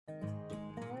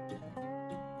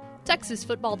Texas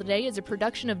Football Today is a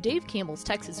production of Dave Campbell's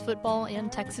Texas Football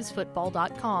and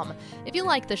TexasFootball.com. If you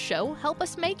like the show, help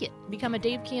us make it. Become a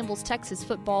Dave Campbell's Texas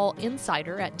Football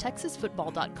insider at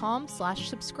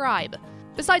TexasFootball.com/subscribe.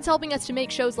 Besides helping us to make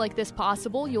shows like this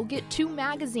possible, you'll get 2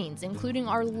 magazines, including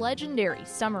our legendary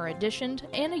Summer Edition,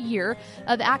 and a year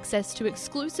of access to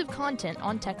exclusive content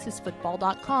on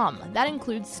TexasFootball.com. That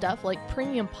includes stuff like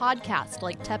premium podcasts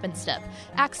like Tep and Step,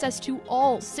 access to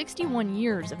all 61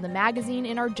 years of the magazine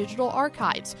in our digital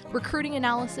archives, recruiting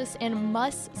analysis, and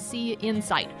must-see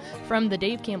insight from the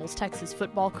Dave Campbell's Texas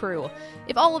Football crew.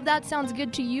 If all of that sounds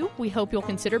good to you, we hope you'll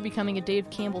consider becoming a Dave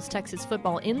Campbell's Texas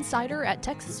Football insider at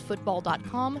TexasFootball.com/subscribe.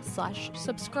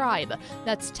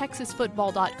 That's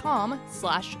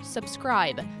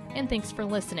TexasFootball.com/subscribe. And thanks for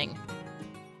listening.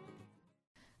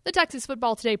 The Texas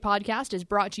Football Today podcast is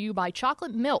brought to you by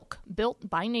Chocolate Milk, built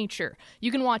by nature.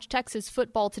 You can watch Texas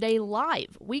Football Today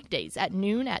live weekdays at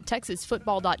noon at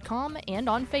TexasFootball.com and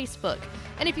on Facebook.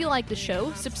 And if you like the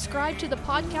show, subscribe to the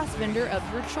podcast vendor of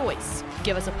your choice.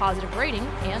 Give us a positive rating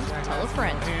and tell a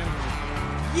friend.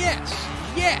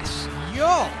 Yes,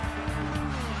 y'all.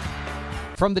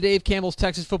 From the Dave Campbell's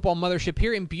Texas Football Mothership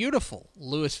here in beautiful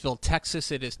Lewisville,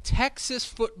 Texas, it is Texas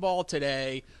Football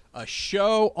Today, a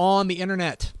show on the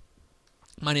internet.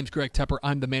 My name's Greg Tepper.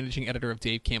 I'm the managing editor of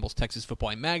Dave Campbell's Texas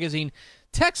Football magazine,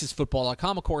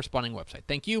 TexasFootball.com, a corresponding website.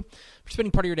 Thank you for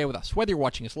spending part of your day with us, whether you're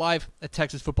watching us live at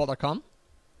TexasFootball.com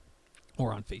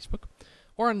or on Facebook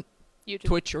or on YouTube.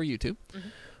 Twitch or YouTube,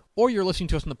 or you're listening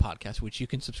to us on the podcast, which you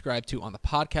can subscribe to on the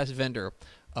podcast vendor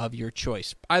of your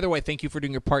choice. Either way, thank you for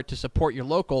doing your part to support your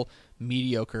local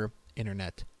mediocre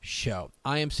internet show.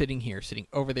 I am sitting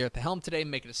over there at the helm today,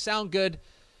 making it sound good.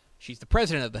 She's the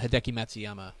president of the Hideki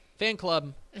Matsuyama fan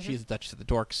club. She is the Duchess of the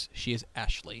Dorks. She is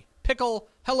Ashley Pickle.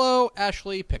 Hello,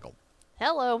 Ashley Pickle.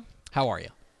 Hello. How are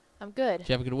you? I'm good. Did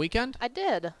you have a good weekend? I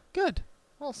did. Good. A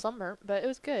little summer, but it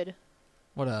was good.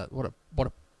 What a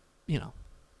you know.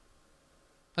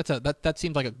 That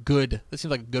seems like a good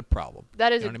problem.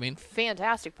 That is you know what I mean?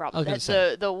 Fantastic problem. I was gonna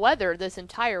say. The weather this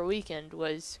entire weekend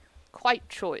was quite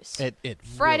choice.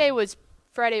 Friday was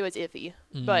iffy,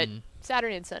 but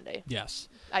Saturday and Sunday. Yes.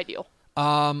 Ideal.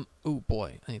 Oh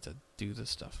boy, I need to do this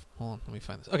stuff. Hold on, let me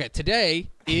find this. Okay, today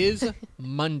is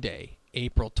Monday,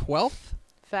 April 12th.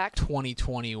 Fact.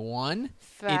 2021.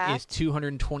 Fact. It is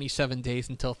 227 days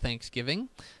until Thanksgiving.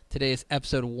 Today is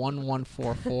episode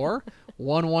 1144.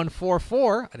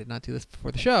 1144. I did not do this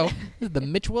before the show. This is the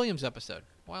Mitch Williams episode.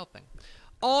 Wild thing.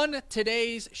 On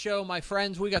today's show, my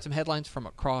friends, we got some headlines from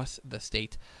across the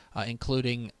state,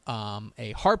 including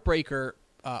a heartbreaker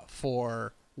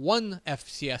for one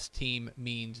FCS team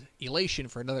means elation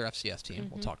for another FCS team.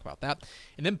 We'll talk about that.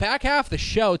 And then back half the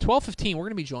show, 12:15, we're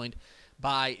going to be joined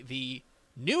by the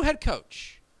new head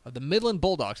coach of the Midland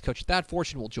Bulldogs. Coach Thad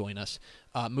Fortune will join us,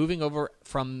 moving over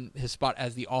from his spot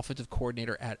as the offensive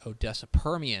coordinator at Odessa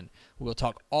Permian. We'll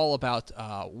talk all about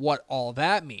what all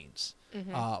that means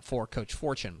for Coach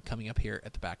Fortune coming up here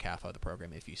at the back half of the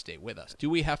program if you stay with us. Do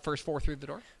we have first 4 through the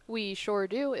door? We sure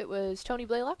do. It was Tony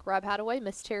Blaylock, Rob Hadaway,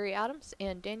 Miss Terry Adams,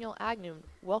 and Daniel Agnew.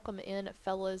 Welcome in,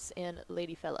 fellas and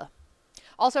lady fella.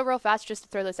 Also, real fast, just to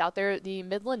throw this out there, the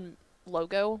Midland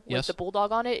logo with the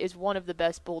bulldog on it is one of the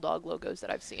best bulldog logos that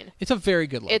I've seen. It's a very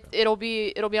good logo. It'll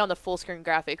be on the full screen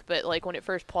graphic, but like when it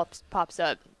first pops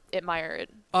up, admire it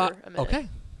for a minute. Okay.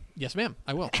 Yes, ma'am.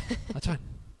 I will. That's fine.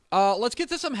 Let's get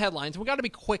to some headlines. We got to be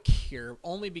quick here,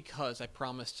 only because I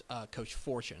promised Coach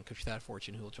Thad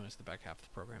Fortune, who will join us at the back half of the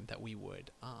program, that we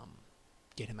would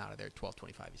get him out of there at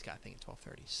 12:25. He's got a thing at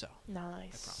 12:30. So nice. I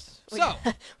promised him. So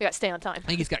we got to stay on time. I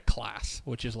think he's got class,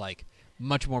 which is like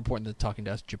much more important than talking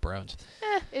to us jabrones.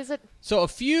 Is it? So a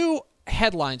few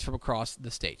headlines from across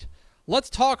the state. Let's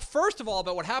talk first of all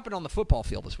about what happened on the football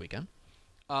field this weekend,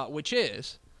 which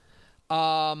is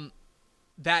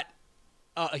that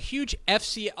a huge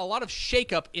a lot of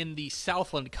shakeup in the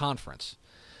Southland Conference.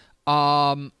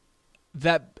 So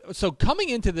coming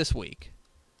into this week,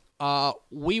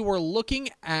 we were looking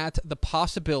at the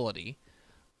possibility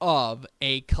of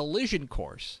a collision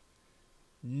course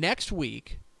next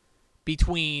week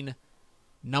between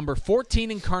number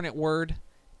 14 Incarnate Word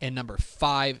and number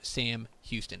 5 Sam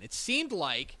Houston. It seemed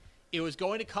like it was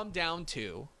going to come down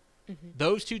to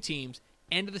those two teams,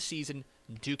 end of the season,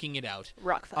 duking it out.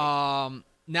 Rock fight.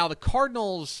 Now the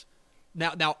Cardinals,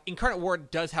 now Incarnate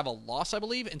Word does have a loss, I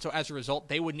believe, and so as a result,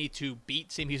 they would need to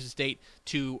beat Sam Houston State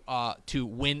to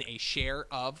win a share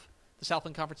of the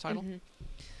Southland Conference title.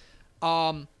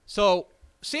 So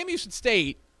Sam Houston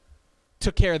State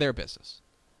took care of their business.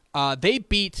 They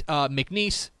beat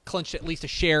McNeese, clinched at least a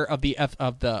share of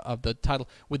the title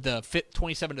with the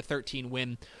 27-13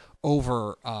 win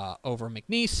over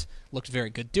McNeese. Looked very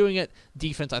good doing it.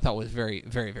 Defense I thought was very,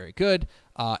 very, very good.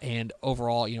 And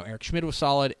overall, Eric Schmid was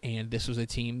solid, and this was a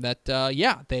team that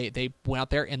they went out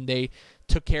there and they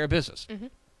took care of business. Mm-hmm.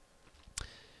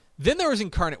 Then there was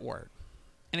Incarnate Word.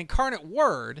 And Incarnate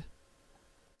Word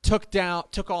took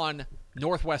on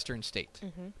Northwestern State.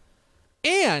 Mm-hmm.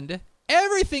 And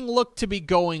everything looked to be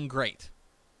going great.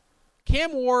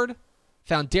 Cam Ward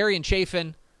found Darian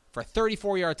Chafin for a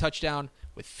 34-yard touchdown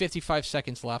with 55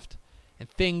 seconds left, and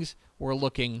things were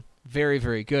looking very,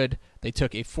 very good. They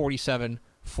took a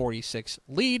 47-46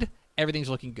 lead. Everything's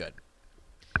looking good.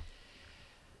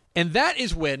 And that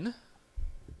is when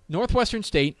Northwestern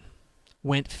State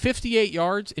went 58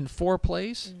 yards in 4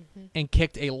 plays and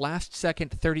kicked a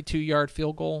last-second 32-yard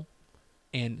field goal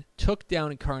and took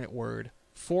down Incarnate Word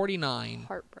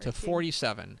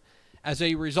 49-47. As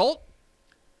a result,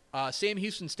 Sam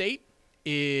Houston State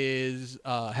has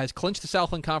clinched the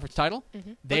Southland Conference title.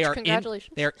 Mm-hmm. They are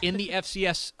congratulations. They are in the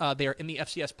FCS. They are in the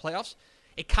FCS playoffs.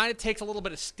 It kind of takes a little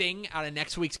bit of sting out of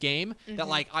next week's game. That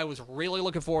I was really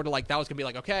looking forward to. That was gonna be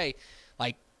okay,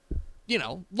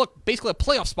 look, basically a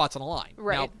playoff spot's on the line.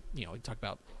 Right. Now, we talk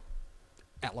about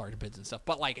at-large bids and stuff,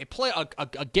 but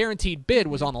a guaranteed bid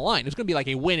was on the line. It was gonna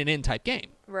be a win and in type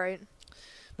game. Right.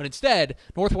 But instead,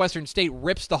 Northwestern State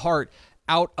rips the heart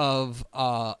out of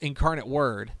Incarnate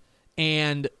Word.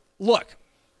 And look,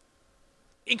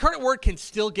 Incarnate Word can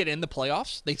still get in the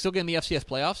playoffs. They still get in the FCS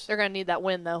playoffs. They're going to need that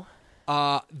win, though.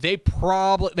 They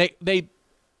probably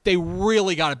they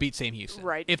really got to beat Sam Houston.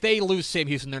 Right. If they lose Sam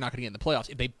Houston, they're not going to get in the playoffs.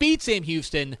 If they beat Sam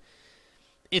Houston,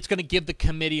 it's going to give the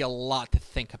committee a lot to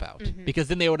think about because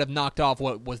then they would have knocked off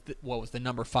what was the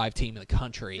number 5 team in the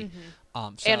country,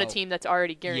 and a team that's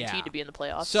already guaranteed to be in the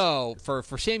playoffs. So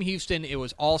for Sam Houston, it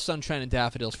was all sunshine and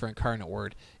daffodils. For Incarnate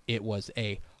Word, it was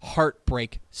a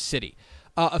heartbreak city.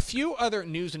 A few other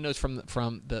news and notes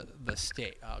from the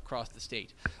state across the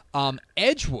state.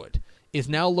 Edgewood is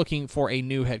now looking for a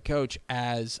new head coach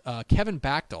as Kevin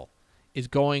Bachtel is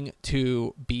going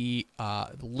to be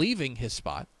leaving his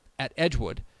spot at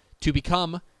Edgewood to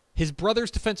become his brother's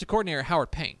defensive coordinator,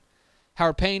 Howard Payne.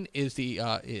 Howard Payne is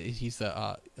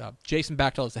Jason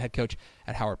Bachtel is the head coach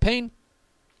at Howard Payne.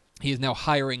 He is now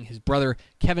hiring his brother,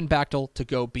 Kevin Bachtel, to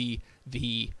go be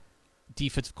the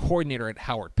defensive coordinator at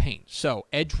Howard Payne. So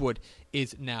Edgewood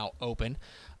is now open.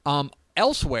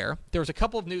 Elsewhere, there's a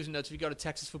couple of news and notes. If you go to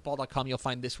TexasFootball.com, you'll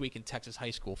find This Week in Texas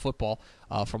High School Football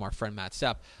from our friend Matt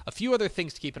Stepp. A few other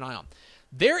things to keep an eye on.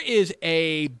 There is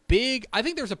I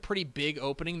think there's a pretty big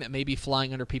opening that may be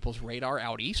flying under people's radar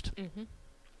out east. Mm-hmm.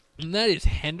 And that is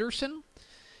Henderson.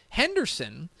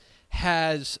 Henderson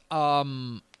has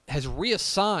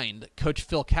reassigned Coach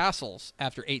Phil Castles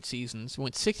after 8 seasons.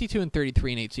 Went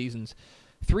 62-33 in 8 seasons.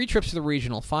 3 trips to the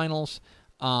regional finals.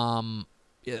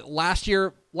 Last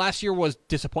year was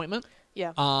disappointment.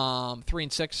 Yeah.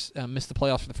 3-6, missed the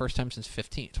playoffs for the first time since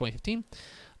 2015.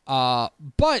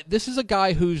 But this is a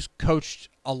guy who's coached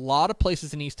a lot of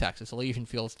places in East Texas: Elysian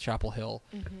Fields, Chapel Hill,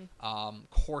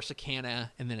 Corsicana,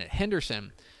 and then at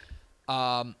Henderson.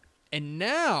 And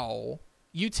now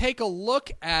you take a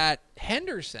look at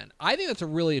Henderson. I think that's a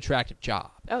really attractive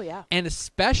job. Oh yeah. And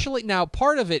especially now,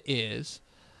 part of it is,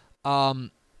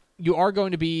 you are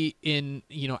going to be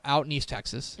out in East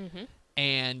Texas,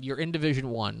 and you're in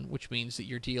Division I, which means that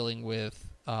you're dealing with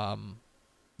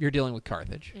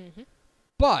Carthage. Mm-hmm.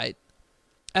 But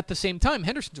at the same time,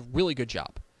 Henderson's a really good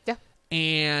job. Yeah.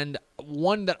 And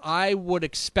one that I would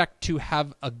expect to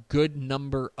have a good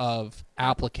number of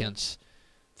applicants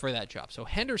for that job. So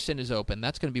Henderson is open.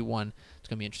 That's going to be one. It's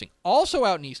going to be interesting. Also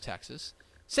out in East Texas,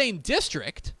 same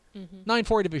district,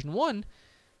 9-4 Division I,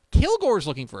 Kilgore's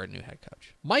looking for a new head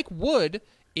coach. Mike Wood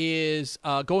is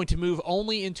going to move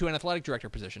only into an athletic director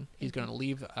position. He's going to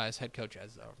leave as head coach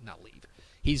not leave.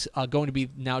 He's going to be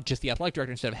now just the athletic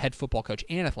director instead of head football coach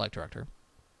and athletic director.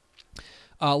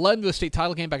 Led into the state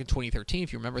title game back in 2013.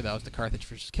 If you remember, that was the Carthage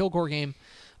versus Kilgore game.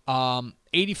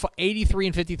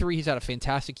 83-53. He's had a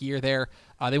fantastic year there.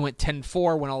 They went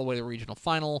 10-4, went all the way to the regional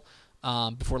final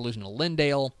before losing to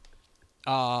Lindale.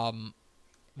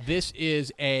 This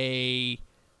is a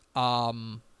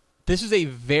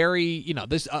very,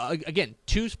 again,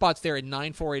 2 spots there in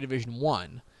 9-4A Division I.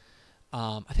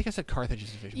 I think I said Carthage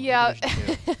is Division I. Yeah.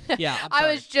 Division II. Yeah,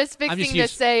 I was just fixing to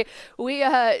say,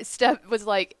 Steph was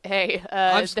like, hey,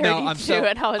 32,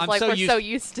 and I was we're so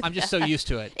used to I'm just so used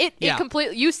to it. It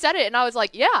completely, you said it, and I was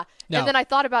like, yeah. No. And then I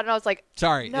thought about it, and I was like,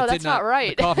 sorry. no, that's not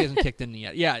right. The coffee hasn't kicked in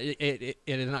yet. Yeah, it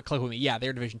did not click with me. Yeah,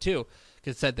 they're Division II.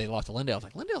 because it said they lost to Lindale. I was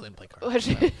like, Lindale didn't play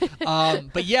Cardinals.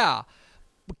 But yeah,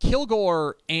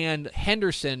 Kilgore and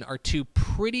Henderson are two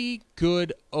pretty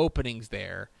good openings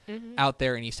there out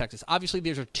there in East Texas. Obviously,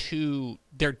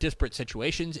 they're disparate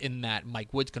situations in that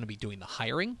Mike Wood's going to be doing the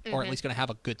hiring, or at least going to have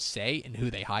a good say in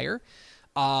who they hire.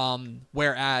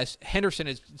 Whereas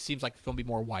Henderson seems like it's going to be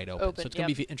more wide open. So it's going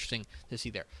to be interesting to see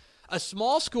there. A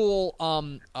small school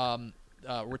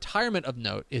retirement of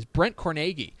note is Brent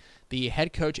Cornegi, the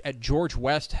head coach at George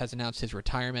West, has announced his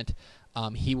retirement.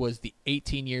 He was the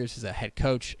 18 years as a head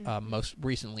coach, most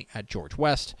recently at George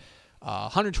West.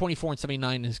 124 and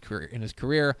 79 in his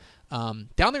career. Down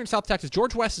there in South Texas,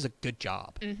 George West is a good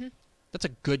job. That's a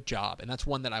good job, and that's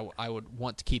one that I would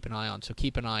want to keep an eye on. So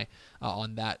keep an eye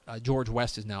on that. George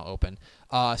West is now open.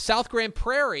 South Grand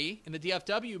Prairie in the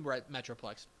DFW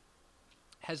Metroplex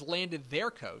has landed their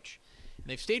coach. And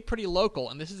they've stayed pretty local,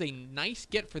 and this is a nice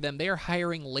get for them. They are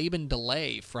hiring Laban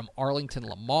DeLay from Arlington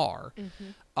Lamar.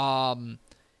 Coach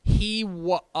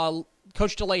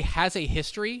DeLay has a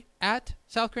history at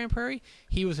South Grand Prairie.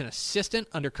 He was an assistant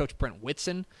under Coach Brent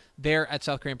Whitson there at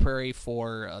South Grand Prairie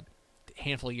for a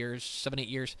handful of years, 7-8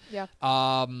 years. Yeah.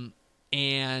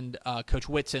 And Coach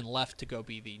Whitson left to go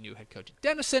be the new head coach at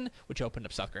Denison, which opened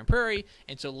up South Grand Prairie.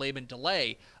 And so Laban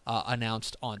DeLay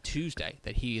announced on Tuesday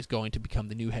that he is going to become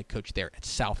the new head coach there at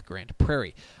South Grand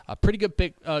Prairie. A pretty good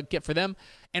big get for them.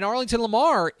 And Arlington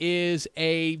Lamar is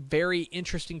a very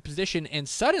interesting position. And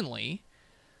suddenly,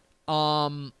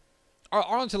 Arlington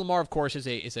Lamar, of course, is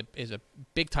a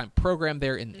big time program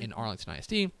there in Arlington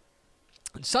ISD.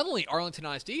 And suddenly, Arlington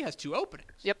ISD has two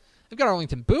openings. Yep. They've got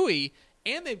Arlington Bowie.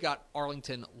 And they've got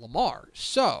Arlington Lamar.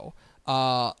 So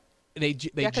they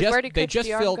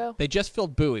just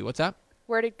filled Bowie. What's that?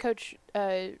 Where did Coach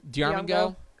Diarman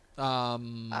go?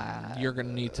 You're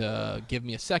gonna need to give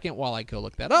me a second while I go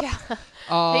look that up.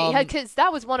 Yeah, because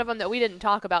that was one of them that we didn't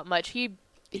talk about much. He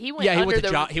went. Yeah, he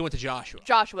went to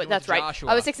Joshua. That's right.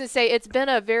 I was fixing to say it's been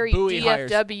a very Bowie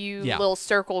DFW little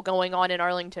circle going on in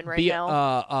Arlington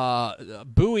now.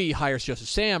 Bowie hires Joseph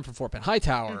Sam from Fort Bend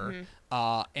Hightower.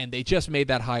 And they just made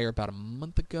that hire about a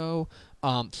month ago.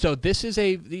 So this is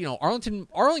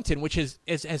Arlington, which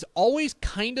has always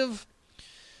kind of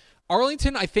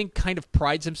Arlington, I think, kind of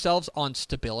prides themselves on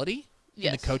stability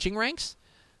in the coaching ranks.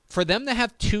 For them to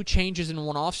have two changes in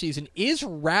one offseason is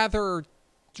rather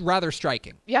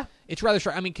striking. Yeah. It's rather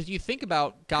striking. I mean, because you think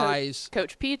about guys.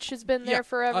 Coach Peach has been there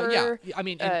forever. I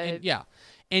mean,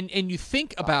 and you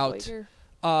think about. Wager.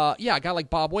 A guy like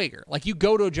Bob Wager. Like, you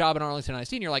go to a job in Arlington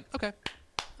ISD and you're like, okay,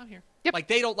 I'm here. Yep. Like,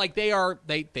 they're in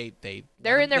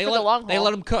there for the long haul. They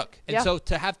let them cook. And so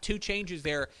to have two changes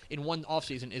there in one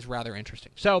offseason is rather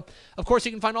interesting. So, of course,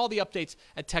 you can find all the updates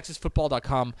at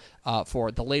TexasFootball.com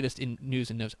for the latest in news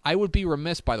and notes. I would be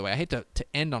remiss, by the way, I hate to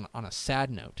end on a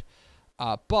sad note,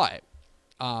 but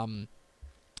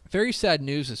very sad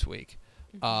news this week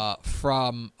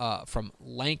from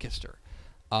Lancaster.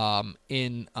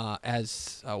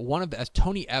 As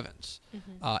Tony Evans,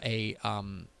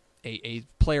 a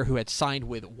player who had signed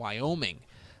with Wyoming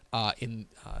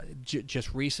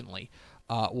just recently,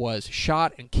 was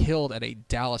shot and killed at a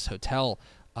Dallas hotel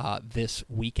this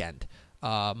weekend.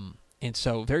 And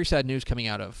so very sad news coming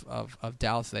out of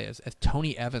Dallas today as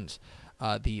Tony Evans,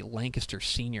 the Lancaster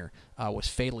senior, was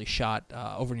fatally shot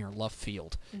over near Love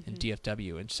Field in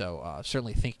DFW. And so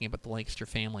certainly thinking about the Lancaster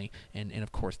family and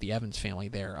of course, the Evans family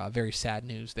there. Very sad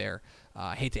news there.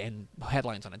 I hate to end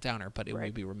headlines on a downer, but it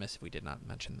would be remiss if we did not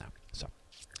mention that. So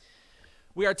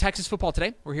we are Texas Football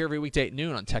Today. We're here every weekday at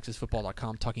noon on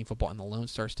TexasFootball.com, talking football in the Lone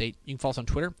Star State. You can follow us on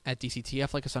Twitter at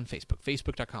DCTF, like us on Facebook,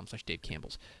 Facebook.com/Dave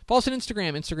Campbell's. Follow us on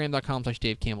Instagram,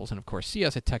 Instagram.com/Dave Campbell's, and of course, see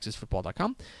us at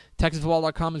TexasFootball.com.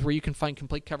 TexasFootball.com is where you can find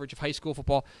complete coverage of high school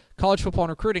football, college football, and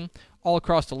recruiting all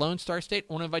across the Lone Star State.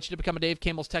 I want to invite you to become a Dave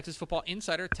Campbell's Texas Football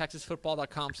Insider,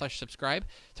 TexasFootball.com/subscribe.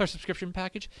 It's our subscription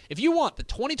package. If you want the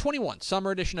 2021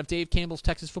 summer edition of Dave Campbell's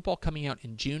Texas Football coming out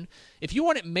in June, if you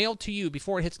want it mailed to you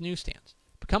before it hits newsstands,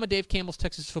 become a Dave Campbell's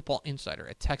Texas Football Insider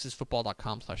at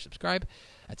TexasFootball.com/subscribe.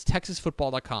 That's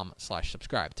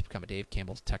TexasFootball.com/subscribe to become a Dave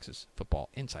Campbell's Texas Football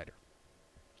Insider.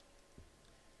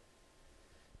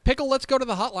 Pickle, let's go to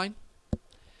the hotline.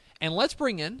 And let's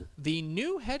bring in the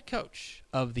new head coach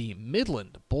of the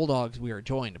Midland Bulldogs. We are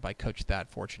joined by Coach Thad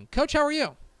Fortune. Coach, how are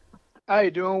you?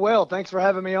 Hey, doing well. Thanks for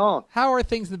having me on. How are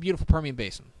things in the beautiful Permian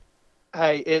Basin?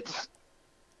 Hey, it's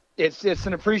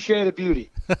an appreciated beauty,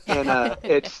 and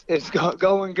it's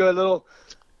going good. A little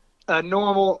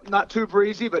normal, not too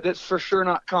breezy, but it's for sure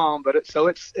not calm. But it's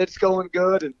going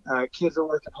good, and kids are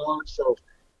working hard. So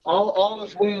all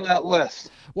is well out west.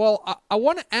 Well, I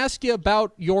want to ask you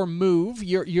about your move.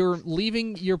 You're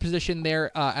leaving your position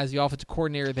there as the offensive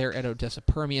coordinator there at Odessa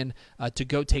Permian to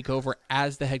go take over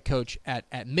as the head coach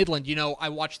at Midland. You know, I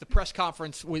watched the press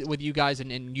conference with you guys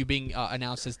and you being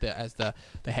announced as the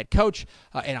head coach,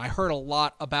 and I heard a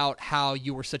lot about how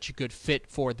you were such a good fit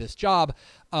for this job.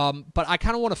 But I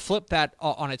kind of want to flip that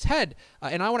on its head,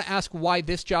 and I want to ask why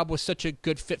this job was such a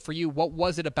good fit for you. What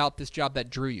was it about this job that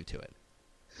drew you to it?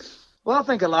 Well, I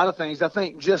think a lot of things. I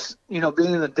think just, being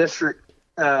in the district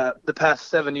the past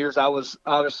 7 years, I was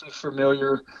obviously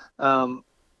familiar, and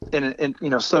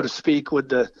so to speak, with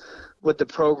the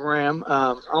program.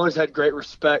 I always had great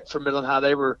respect for Midland High.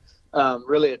 They were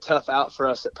really a tough out for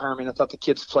us at Permian. I thought the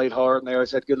kids played hard, and they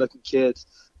always had good-looking kids.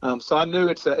 So I knew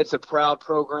it's a proud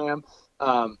program,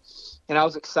 and I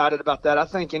was excited about that. I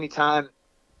think anytime,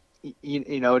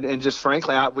 and just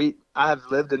frankly, I have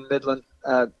lived in Midland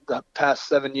the past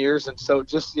 7 years, and so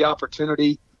just the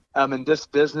opportunity in this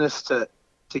business to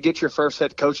get your first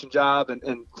head coaching job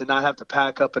and to not have to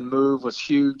pack up and move was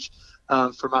huge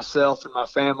for myself and my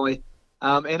family,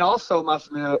 and also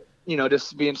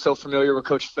just being so familiar with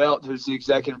Coach Felt, who's the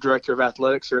executive director of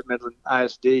athletics here at Midland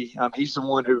ISD. He's the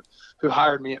one who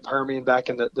hired me at Permian back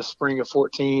in the spring of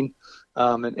 2014,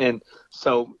 and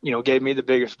so gave me the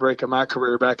biggest break of my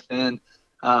career back then.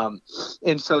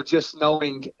 And so just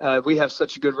knowing we have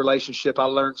such a good relationship, I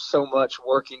learned so much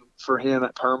working for him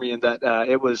at Permian that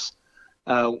it was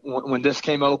when this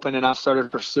came open and I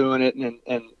started pursuing it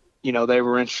and they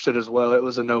were interested as well, it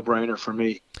was a no-brainer for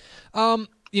me.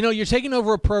 You're taking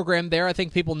over a program there. I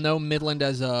think people know Midland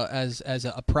as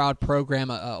a proud program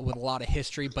with a lot of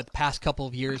history, but the past couple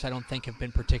of years I don't think have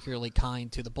been particularly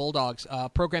kind to the Bulldogs.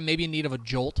 Program maybe in need of a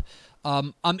jolt.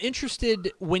 I'm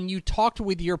interested when you talked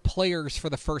with your players for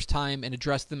the first time and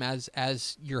addressed them as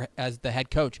the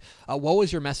head coach. What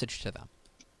was your message to them?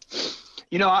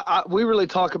 We really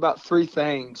talk about three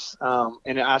things,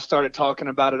 and I started talking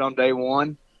about it on day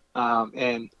one,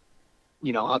 and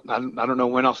I don't know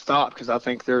when I'll stop because I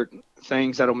think there are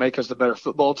things that'll make us a better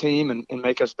football team and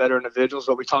make us better individuals.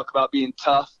 But we talk about being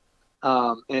tough,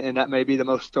 and that may be the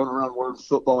most thrown around word in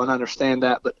football, and I understand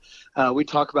that. But we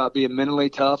talk about being mentally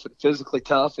tough and physically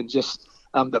tough and just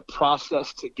the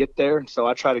process to get there. And so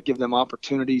I try to give them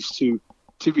opportunities to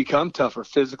become tougher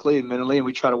physically and mentally, and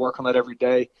we try to work on that every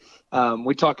day.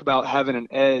 We talk about having an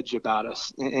edge about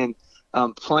us and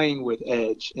playing with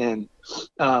edge. And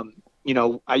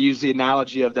I use the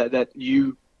analogy of that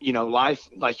life,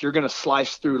 like you're going to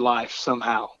slice through life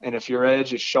somehow. And if your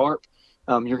edge is sharp,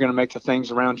 you're going to make the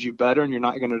things around you better and you're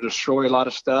not going to destroy a lot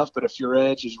of stuff. But if your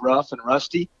edge is rough and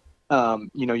rusty,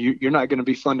 you're not going to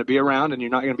be fun to be around and you're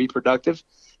not going to be productive.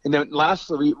 And then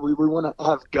lastly, we want to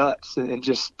have guts and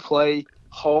just play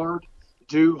hard,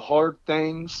 do hard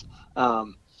things.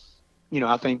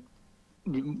 I think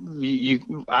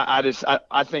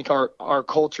I think our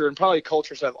culture and probably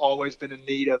cultures have always been in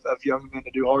need of young men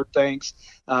to do hard things,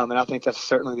 and I think that's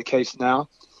certainly the case now.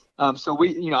 So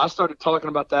I started talking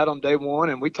about that on day one,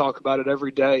 and we talk about it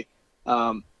every day.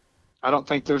 I don't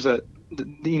think there's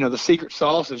the secret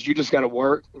sauce is you just got to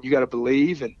work, and you got to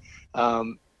believe, and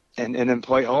then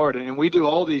play hard, and we do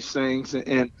all these things,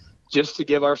 and just to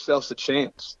give ourselves a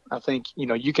chance. I think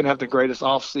you can have the greatest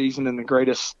off season and the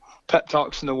greatest pep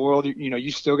talks in the world.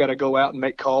 You still got to go out and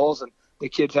make calls, and the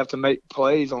kids have to make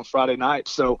plays on Friday night.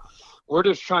 So we're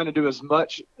just trying to do as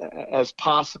much as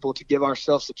possible to give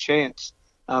ourselves a chance,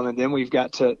 and then we've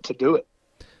got to do it.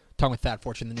 Talking with Thad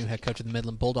Fortune, the new head coach of the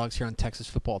Midland Bulldogs here on Texas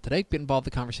Football Today. Get involved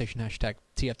in the conversation,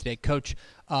 #TF Today. Coach,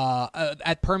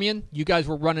 at Permian, you guys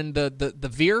were running the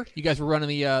veer. You guys were running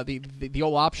the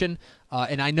old option,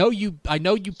 and I know you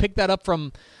picked that up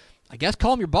from, I guess,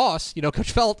 call him your boss,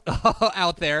 Coach Felt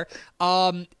out there.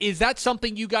 Is that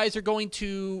something you guys are going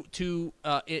to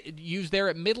use there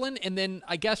at Midland? And then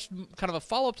I guess kind of a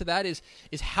follow-up to that is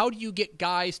how do you get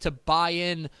guys to buy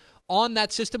in on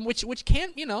that system, which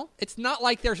can't, it's not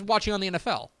like they're watching on the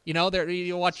NFL.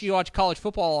 You watch college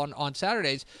football on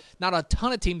Saturdays. Not a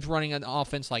ton of teams running an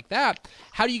offense like that.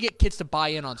 How do you get kids to buy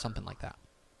in on something like that?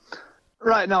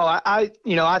 Right. No, I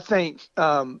think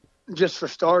just for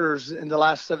starters, in the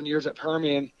last 7 years at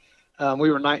Permian,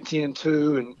 we were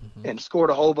 19-2 and scored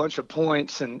a whole bunch of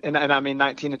points, and I mean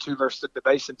 19-2 versus the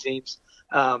Basin teams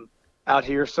out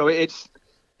here. So it's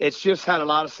just had a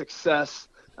lot of success.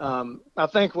 I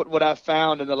think what I've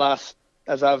found in the last,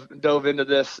 as I've dove into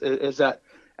this, is that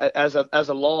as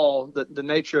a law, the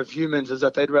nature of humans is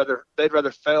that they'd rather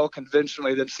fail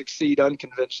conventionally than succeed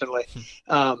unconventionally.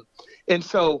 And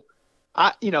so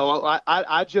I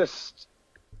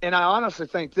honestly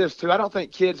think this too. I don't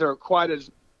think kids are quite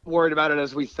as worried about it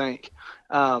as we think.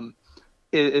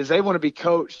 Is they want to be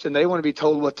coached and they want to be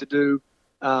told what to do.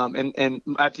 And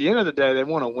at the end of the day, they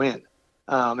want to win,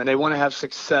 and they want to have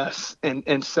success.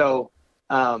 And so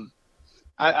I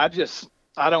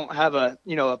don't have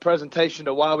a presentation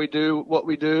to why we do what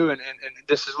we do, and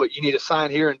this is what you need to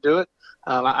sign here and do it.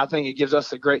 I think it gives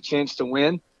us a great chance to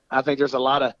win. I think there's a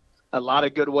lot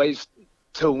of good ways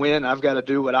to win. I've got to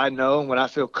do what I know and what I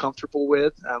feel comfortable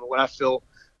with, what I feel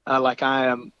like I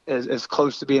am as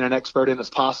close to being an expert in as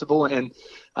possible. And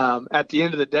at the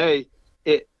end of the day,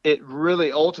 it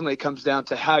really ultimately comes down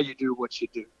to how you do what you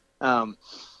do.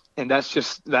 And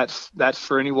that's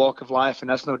for any walk of life, and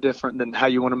that's no different than how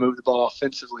you want to move the ball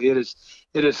offensively. It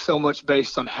is so much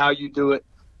based on how you do it,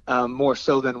 more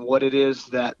so than what it is,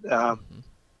 that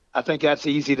I think that's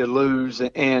easy to lose.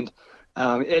 And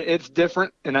it's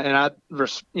different, and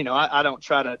I don't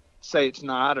try to say it's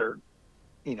not, or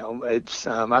it's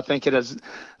I think it is,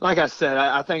 like I said,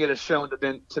 I think it has shown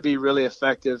to be really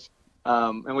effective.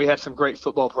 And we had some great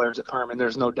football players at Permian,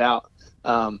 there's no doubt.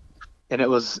 And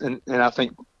I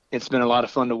think it's been a lot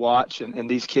of fun to watch, and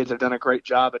these kids have done a great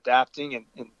job adapting, and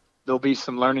there'll be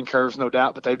some learning curves, no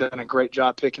doubt, but they've done a great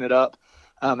job picking it up.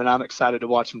 And I'm excited to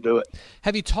watch them do it.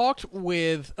 Have you talked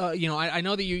with, I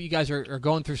know that you guys are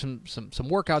going through some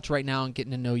workouts right now and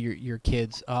getting to know your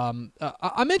kids.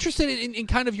 I'm interested in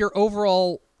kind of your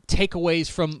overall takeaways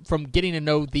from getting to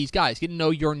know these guys, getting to know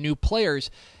your new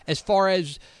players, as far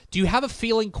as, do you have a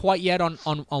feeling quite yet on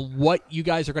what you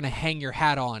guys are going to hang your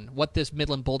hat on, what this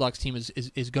Midland Bulldogs team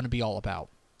is going to be all about?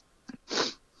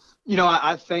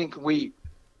 I think we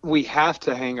have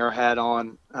to hang our hat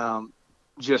on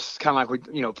just kind of like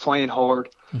we, playing hard,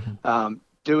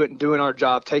 doing our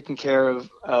job, taking care of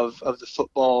the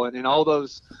football, and all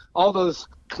those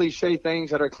cliche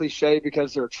things that are cliche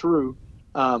because they're true.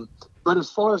 But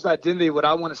as far as identity, what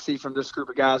I want to see from this group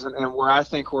of guys, and where I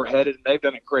think we're headed, and they've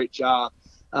done a great job,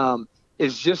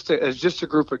 is just a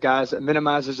group of guys that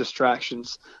minimizes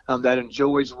distractions, that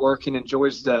enjoys working,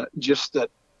 enjoys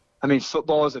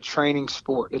football is a training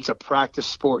sport. It's a practice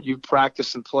sport. You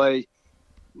practice and play,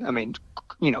 10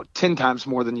 times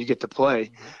more than you get to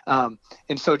play. And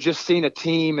so just seeing a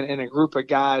team and a group of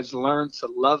guys learn to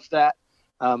love that,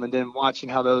 and then watching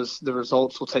how the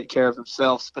results will take care of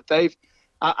themselves. But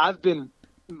I've been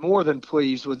more than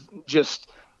pleased with just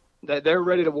that they're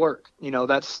ready to work.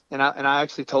 And I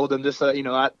actually told them this,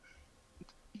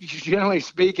 generally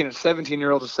speaking, a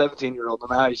 17-year-old is a 17-year-old, no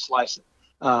matter how you slice it.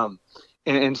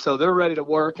 And so they're ready to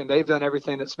work, and they've done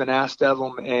everything that's been asked of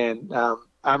them. And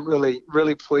I'm really,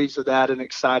 really pleased with that and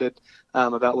excited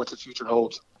about what the future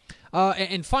holds.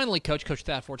 And finally, Coach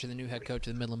Thad Fortune, the new head coach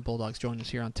of the Midland Bulldogs, joined us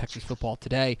here on Texas Football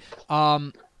Today.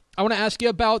 I want to ask you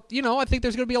about, I think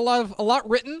there's going to be a lot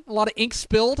written, a lot of ink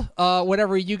spilled,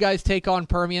 whenever you guys take on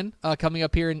Permian coming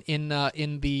up here in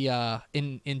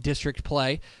district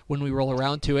play when we roll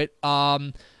around to it.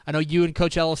 I know you and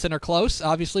Coach Ellison are close,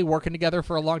 obviously working together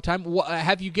for a long time.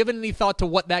 Have you given any thought to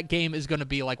what that game is going to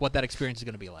be like, what that experience is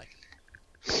going to be like?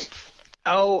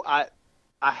 Oh, I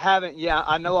haven't. Yeah,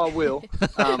 I know I will.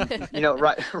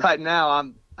 Right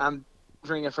now I'm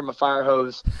drinking from a fire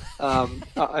hose,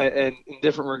 in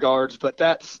different regards, but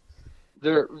that's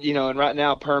there. And right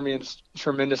now Permian's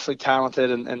tremendously talented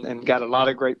and got a lot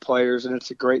of great players, and it's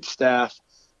a great staff.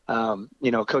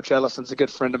 Coach Ellison's a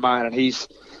good friend of mine, and he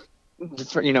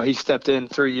stepped in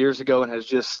 3 years ago and has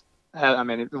just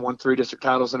won 3 district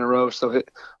titles in a row. So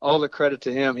all the credit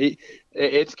to him.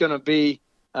 It's going to be.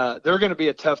 They're going to be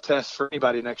a tough test for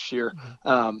anybody next year,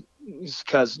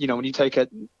 because when you take a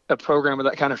program with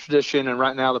that kind of tradition, and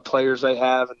right now the players they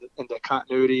have and the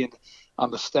continuity and on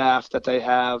the staff that they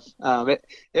have,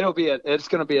 it's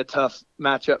going to be a tough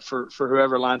matchup for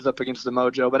whoever lines up against the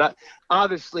Mojo. But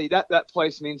obviously that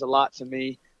place means a lot to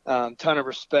me. Ton of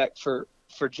respect for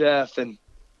Jeff and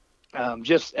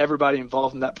just everybody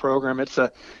involved in that program. It's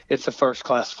a first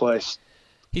class place.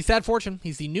 He's Thad Fortune.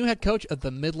 He's the new head coach of the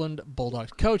Midland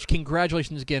Bulldogs. Coach,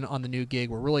 congratulations again on the new gig.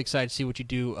 We're really excited to see what you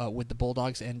do with the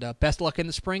Bulldogs, and best of luck in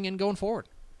the spring and going forward.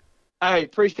 I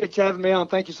appreciate you having me on.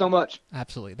 Thank you so much.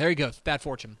 Absolutely. There he goes, Thad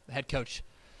Fortune, the head coach,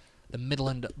 the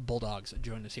Midland Bulldogs,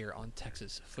 joined us here on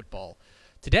Texas Football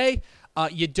Today.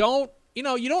 You don't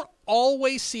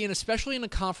always see, and especially in a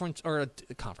conference,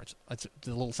 it's the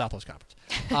Little Southwest Conference,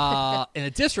 in a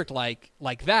district like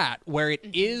that, where it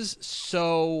is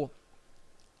so.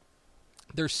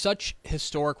 There's such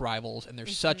historic rivals, and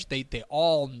there's such they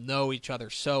all know each other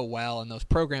so well, and those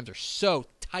programs are so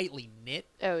tightly knit.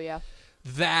 Oh yeah,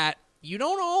 that you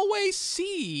don't always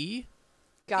see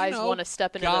guys want to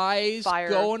step into the fire.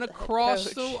 Going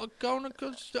across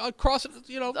across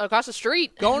the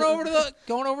street, going over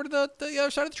to the other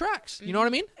side of the tracks. You know what I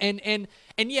mean?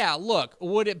 And yeah, look,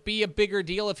 would it be a bigger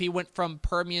deal if he went from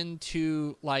Permian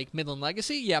to like Midland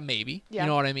Legacy? Yeah, maybe. Yeah. You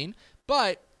know what I mean?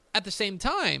 But at the same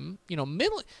time,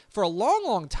 Midland, for a long,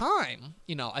 long time,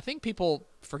 I think people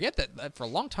forget that for a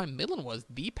long time, Midland was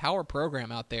the power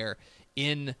program out there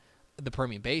in the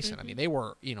Permian Basin. I mean, they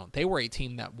were a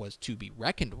team that was to be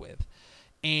reckoned with.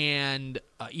 And,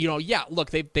 look,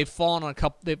 they've fallen on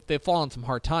they've fallen on some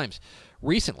hard times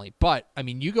recently. But, I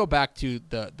mean, you go back to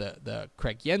the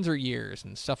Craig Yenser years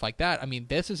and stuff like that. I mean,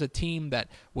 this is a team that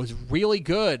was really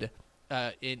good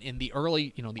in the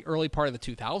early part of the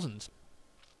 2000s.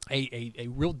 A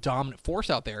real dominant force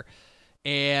out there,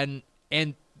 and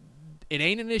it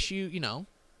ain't an issue.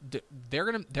 They're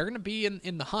gonna be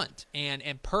in the hunt,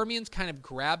 and Permian's kind of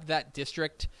grabbed that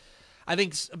district. I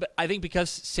think because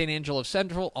San Angelo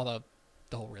Central, although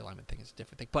the whole realignment thing is a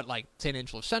different thing, but like San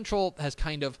Angelo Central has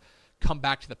kind of come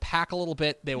back to the pack a little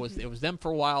bit. It was them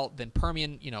for a while. Then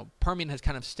Permian has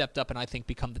kind of stepped up and I think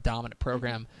become the dominant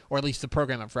program, or at least the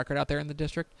program of record out there in the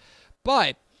district.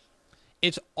 But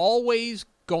it's always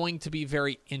going to be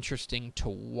very interesting to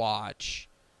watch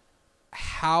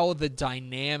how the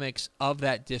dynamics of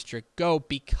that district go,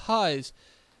 because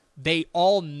they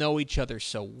all know each other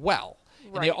so well.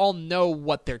 Right. And they all know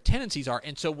what their tendencies are.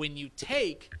 And so when you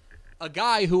take a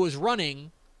guy who is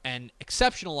running an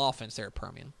exceptional offense there at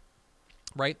Permian,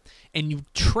 right, and you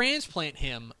transplant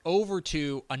him over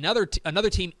to another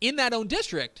team in that own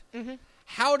district,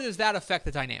 how does that affect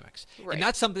the dynamics? Right. And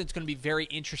that's something that's going to be very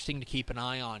interesting to keep an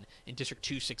eye on in District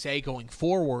 2 6A going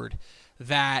forward.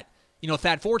 That,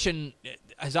 Thad Fortune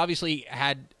has obviously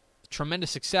had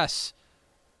tremendous success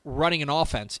running an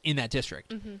offense in that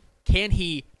district. Can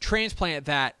he transplant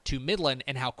that to Midland,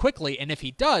 and how quickly? And if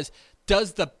he does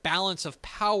the balance of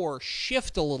power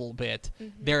shift a little bit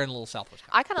there in Little Southwest?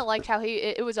 I kind of liked how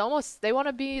it was almost they want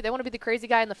to be the crazy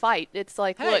guy in the fight. It's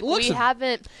like, hey, look,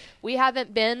 we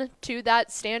haven't been to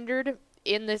that standard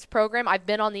in this program. I've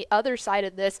been on the other side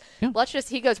of this. Yeah.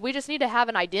 He goes, we just need to have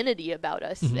an identity about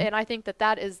us. And I think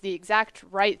that is the exact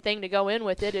right thing to go in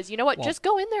with it is, just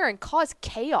go in there and cause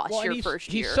chaos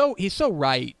first year. He's so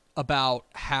right about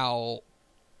how,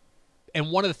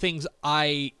 and one of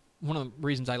the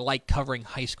reasons I like covering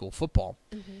high school football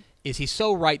is he's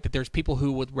so right that there's people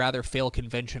who would rather fail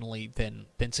conventionally than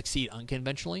succeed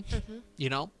unconventionally.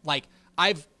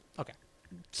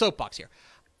 Soapbox here.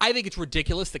 I think it's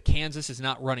ridiculous that Kansas is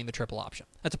not running the triple option.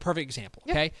 That's a perfect example.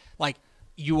 Okay, yep. Like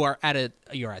you're at a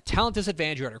talent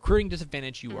disadvantage, you're at a recruiting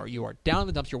disadvantage, you are down in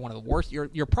the dumps, you're one of the worst,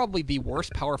 you're probably the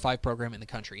worst Power 5 program in the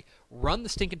country. Run the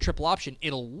stinking triple option,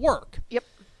 it'll work. Yep.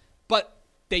 But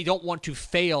they don't want to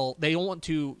fail. They don't want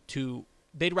to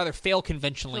they'd rather fail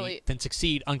conventionally than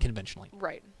succeed unconventionally.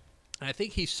 Right. And I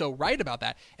think he's so right about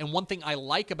that. And one thing I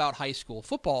like about high school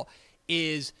football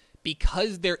is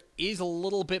because there is a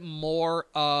little bit more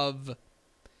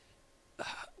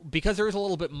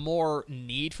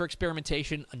need for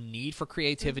experimentation, a need for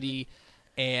creativity,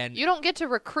 and you don't get to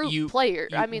recruit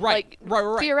players. Right.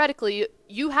 Theoretically,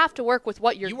 you have to work with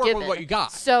what you're given. You work with what you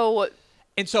got. So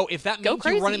if that means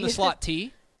you're running the slot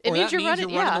T, or that means you're running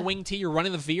the wing T, you're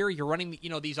running the veer, you're running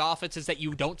these offenses that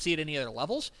you don't see at any other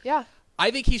levels. Yeah. I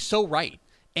think he's so right.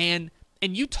 And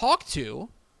you talk to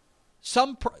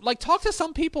some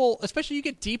people, especially you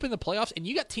get deep in the playoffs, and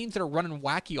you got teams that are running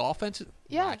wacky offenses.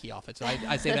 Yeah. Wacky offenses.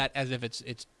 I say that as if it's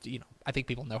I think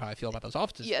people know how I feel about those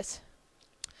offenses. Yes.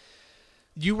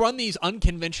 You run these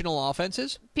unconventional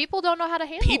offenses. People don't know how to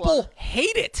handle People them.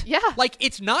 hate it. Yeah. Like,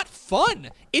 it's not fun.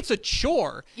 It's a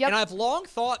chore. Yep. And I've long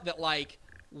thought that, like,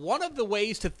 one of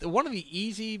the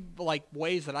easy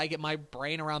ways that I get my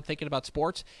brain around thinking about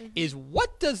sports is,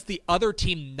 what does the other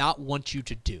team not want you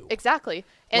to do? Exactly.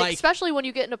 And especially when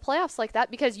you get into playoffs like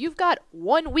that, because you've got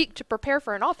 1 week to prepare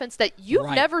for an offense that you've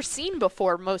never seen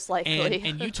before, most likely.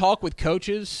 And you talk with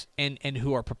coaches and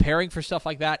who are preparing for stuff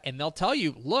like that, and they'll tell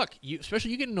you, look,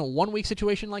 especially you get in a 1 week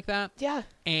situation like that. Yeah.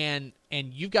 And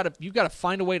you've got to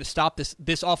find a way to stop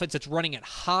this offense that's running at a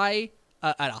high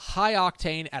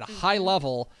octane, at a high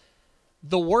level.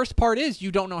 The worst part is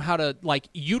you don't know how to,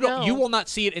 you will not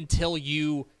see it until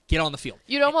you get on the field.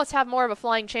 You'd almost have more of a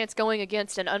flying chance going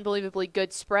against an unbelievably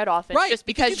good spread offense, right? Just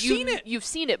because you've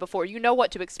seen it before. You know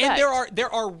what to expect. And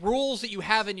there are rules that you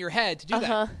have in your head to do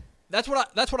that. That's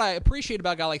what I appreciate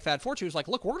about a guy like Thad Fortune, who's like,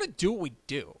 look, we're going to do what we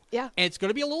do. Yeah. And it's going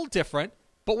to be a little different,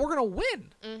 but we're going to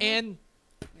win. And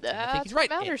I think he's right.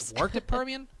 It worked at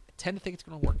Permian. I tend to think it's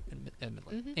going to work in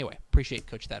Midland. Anyway, appreciate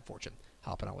Coach Thad Fortune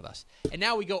hopping on with us. And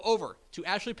now we go over to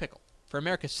Ashley Pickle for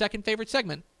America's second favorite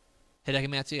segment, Hideki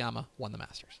Matsuyama won the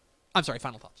Masters. I'm sorry,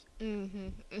 final thoughts.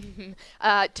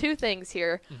 Two things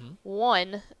here.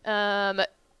 One,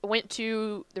 went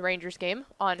to the Rangers game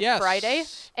on Friday,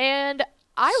 and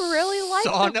I really liked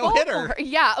Saw the no-hitter.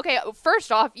 Yeah, okay,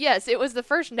 first off, yes, it was the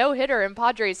first no-hitter in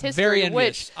Padres history. Very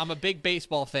envious. Which, I'm a big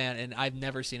baseball fan, and I've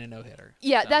never seen a no-hitter.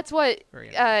 Yeah, so, that's what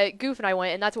Goof and I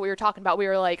went, and that's what we were talking about. We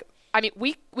were like, I mean,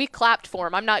 we clapped for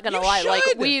him. I'm not going to lie. Should. Like,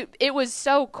 it was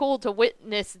so cool to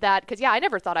witness that, because, yeah, I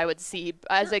never thought I would see,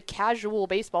 as a casual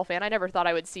baseball fan, I never thought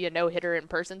I would see a no-hitter in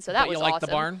person, so that was awesome. You like the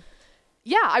barn?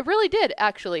 Yeah, I really did,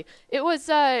 actually. It was,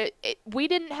 we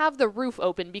didn't have the roof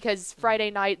open because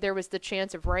Friday night there was the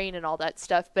chance of rain and all that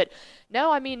stuff. But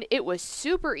no, I mean, it was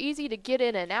super easy to get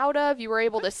in and out of. You were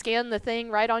able to scan the thing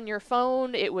right on your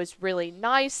phone. It was really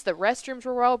nice. The restrooms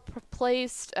were well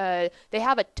placed. They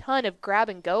have a ton of grab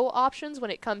and go options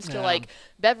when it comes to like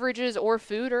beverages or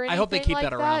food or anything. I hope they keep like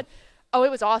that around. Oh,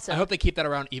 it was awesome. I hope they keep that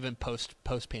around even post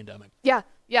pandemic.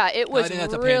 Yeah, it was. I think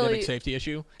that's really, a pandemic safety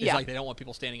issue. It's yeah. like they don't want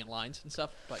people standing in lines and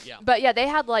stuff. But yeah. But yeah, they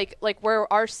had like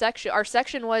where our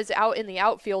section was out in the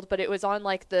outfield, but it was on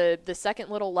like the second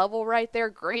little level right there.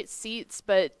 Great seats,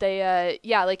 but they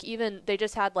like even they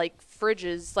just had like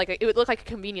fridges, like it would look like a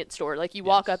convenience store. Like you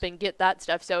walk up and get that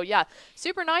stuff. So yeah,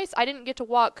 super nice. I didn't get to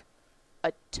walk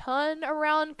a ton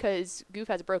around because Goof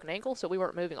has a broken ankle, so we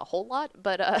weren't moving a whole lot.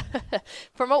 But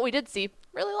from what we did see,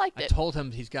 really liked it. I told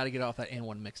him he's got to get off that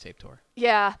N1 mixtape tour.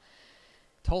 Yeah.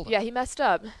 Told him. Yeah, he messed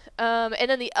up. And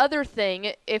then the other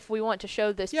thing, if we want to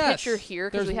show this picture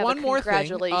here, because we have one more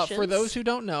congratulations. thing. For those who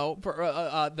don't know,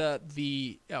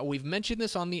 we've mentioned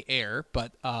this on the air,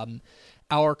 but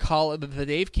the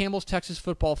Dave Campbell's Texas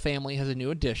Football Family has a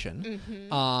new addition.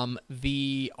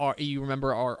 You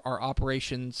remember our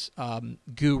operations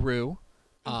guru,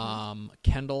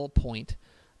 Kendall Point,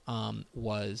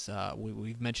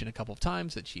 we've mentioned a couple of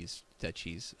times that she's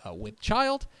with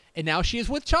child, and now she is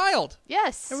with child.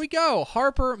 Yes. There we go.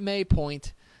 Harper May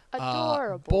Point,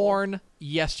 adorable. Born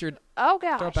yesterday. Oh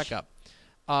gosh. Throw it back up.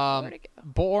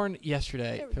 Born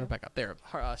yesterday. Throw it back up. There.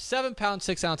 7 pounds,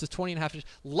 6 ounces, 20 and a half inches.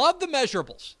 Love the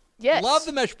measurables. Yes. Love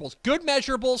the measurables. Good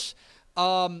measurables. We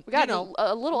got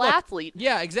a little athlete.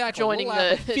 Yeah, exactly. Joining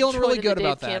feeling really good Dave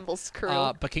about that. Campbell's crew.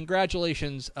 But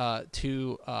congratulations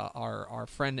to our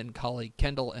friend and colleague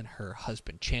Kendall and her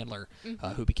husband Chandler,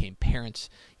 who became parents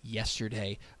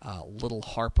yesterday. Little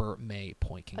Harper May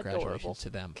Point. Congratulations Adorable. To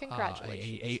them.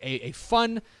 Congratulations. A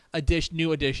fun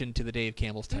new addition to the Dave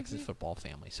Campbell's Texas Football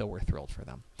Family. So we're thrilled for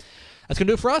them. That's gonna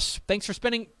do it for us. Thanks for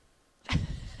spending.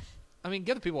 I mean,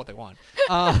 give the people what they want.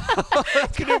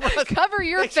 Cover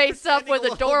your face up with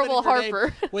adorable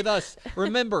Harper. With us.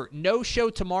 Remember, no show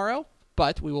tomorrow,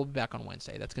 but we will be back on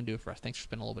Wednesday. That's going to do it for us. Thanks for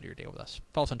spending a little bit of your day with us.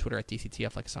 Follow us on Twitter at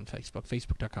DCTF, like us on Facebook,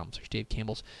 facebook.com/Dave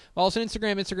Campbells. Follow us on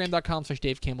Instagram,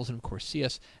 instagram.com/Dave Campbells, and of course, see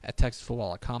us at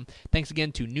TexasFootball.com. Thanks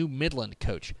again to New Midland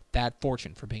coach Thad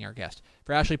Fortune for being our guest.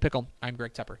 For Ashley Pickle, I'm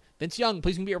Greg Tepper. Vince Young,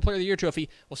 please be our Player of the Year trophy.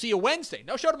 We'll see you Wednesday.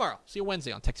 No show tomorrow. See you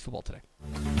Wednesday on Texas Football Today.